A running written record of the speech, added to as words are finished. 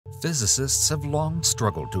Physicists have long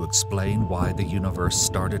struggled to explain why the universe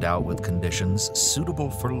started out with conditions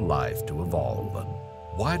suitable for life to evolve.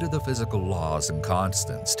 Why do the physical laws and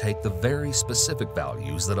constants take the very specific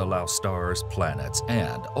values that allow stars, planets,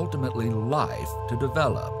 and ultimately life to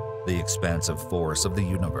develop? The expansive force of the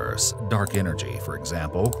universe, dark energy for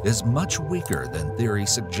example, is much weaker than theory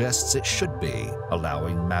suggests it should be,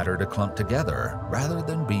 allowing matter to clump together rather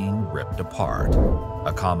than being ripped apart.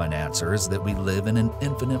 A common answer is that we live in an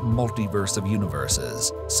infinite multiverse of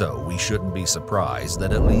universes, so we shouldn't be surprised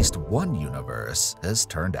that at least one universe has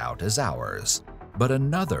turned out as ours. But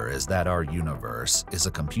another is that our universe is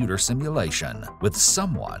a computer simulation, with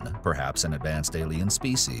someone, perhaps an advanced alien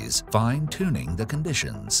species, fine-tuning the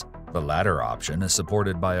conditions. The latter option is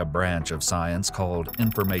supported by a branch of science called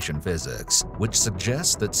information physics, which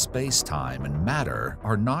suggests that space-time and matter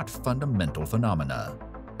are not fundamental phenomena.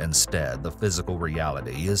 Instead, the physical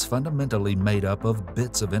reality is fundamentally made up of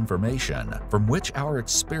bits of information from which our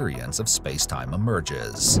experience of space-time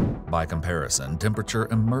emerges. By comparison, temperature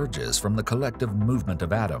emerges from the collective movement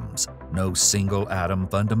of atoms. No single atom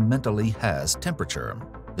fundamentally has temperature.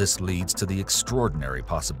 This leads to the extraordinary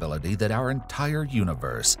possibility that our entire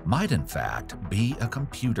universe might in fact be a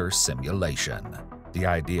computer simulation. The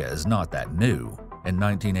idea is not that new. In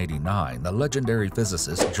 1989, the legendary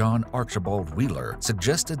physicist John Archibald Wheeler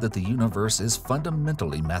suggested that the universe is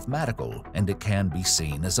fundamentally mathematical and it can be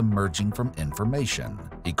seen as emerging from information.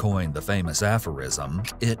 He coined the famous aphorism,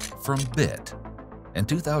 "it from bit." In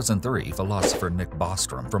 2003, philosopher Nick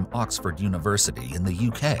Bostrom from Oxford University in the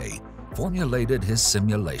UK formulated his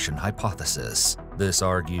simulation hypothesis. This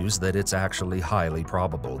argues that it's actually highly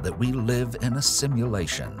probable that we live in a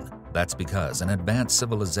simulation. That's because an advanced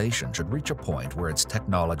civilization should reach a point where its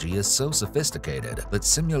technology is so sophisticated that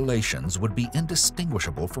simulations would be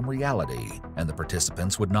indistinguishable from reality, and the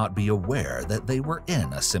participants would not be aware that they were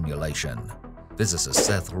in a simulation. Physicist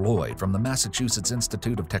Seth Lloyd from the Massachusetts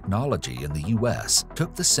Institute of Technology in the US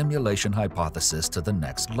took the simulation hypothesis to the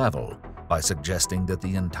next level by suggesting that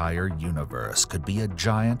the entire universe could be a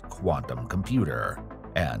giant quantum computer.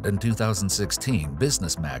 And in 2016,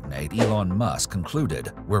 business magnate Elon Musk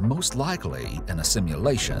concluded we're most likely in a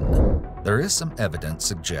simulation. There is some evidence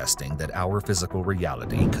suggesting that our physical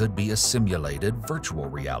reality could be a simulated virtual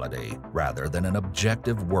reality, rather than an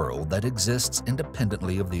objective world that exists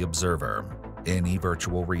independently of the observer. Any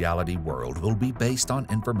virtual reality world will be based on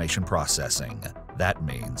information processing. That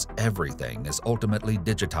means everything is ultimately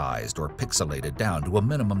digitized or pixelated down to a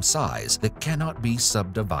minimum size that cannot be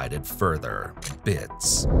subdivided further,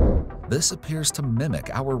 bits. This appears to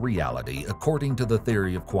mimic our reality according to the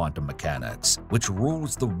theory of quantum mechanics, which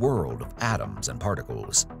rules the world of atoms and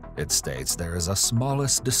particles. It states there is a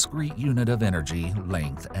smallest discrete unit of energy,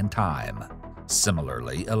 length, and time.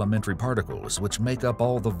 Similarly, elementary particles, which make up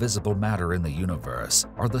all the visible matter in the universe,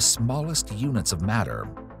 are the smallest units of matter.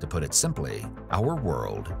 To put it simply, our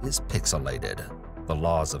world is pixelated. The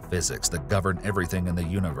laws of physics that govern everything in the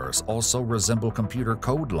universe also resemble computer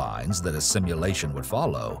code lines that a simulation would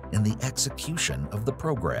follow in the execution of the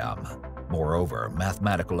program. Moreover,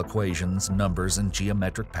 mathematical equations, numbers, and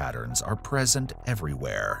geometric patterns are present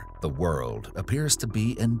everywhere. The world appears to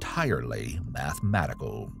be entirely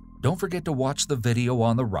mathematical. Don't forget to watch the video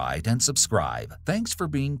on the right and subscribe. Thanks for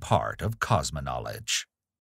being part of Cosmoknowledge.